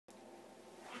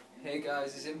Hey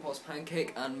guys, it's Impulse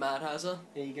Pancake and Mad Hazard.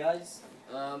 Hey guys.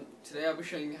 Today I'll be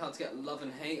showing you how to get love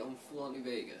and hate on Fallout New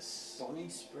Vegas. Bonnie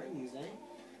Springs, eh?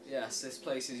 Yes, this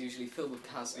place is usually filled with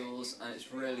Casgals and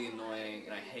it's really annoying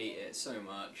and I hate it so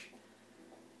much.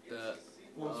 But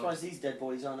Well, I'm surprised these dead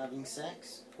bodies aren't having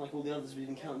sex, like all the others we've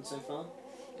encountered so far.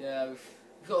 yeah, we've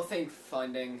got to think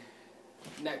finding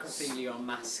necrophilia on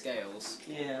mass scales.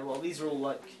 Yeah, well, these are all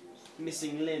like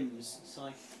missing limbs.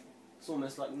 It's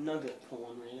almost like nugget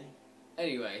porn, really.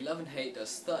 Anyway, Love and Hate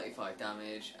does 35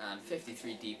 damage and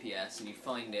 53 DPS and you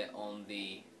find it on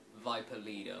the Viper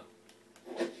Leader.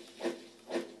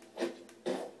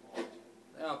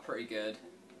 They are pretty good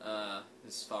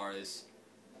as far as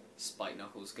spike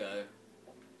knuckles go.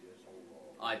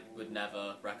 I would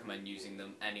never recommend using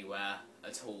them anywhere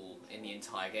at all in the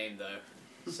entire game though.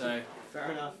 So,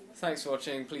 Fair enough. thanks for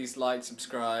watching, please like,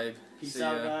 subscribe. Peace See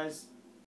out, ya. guys.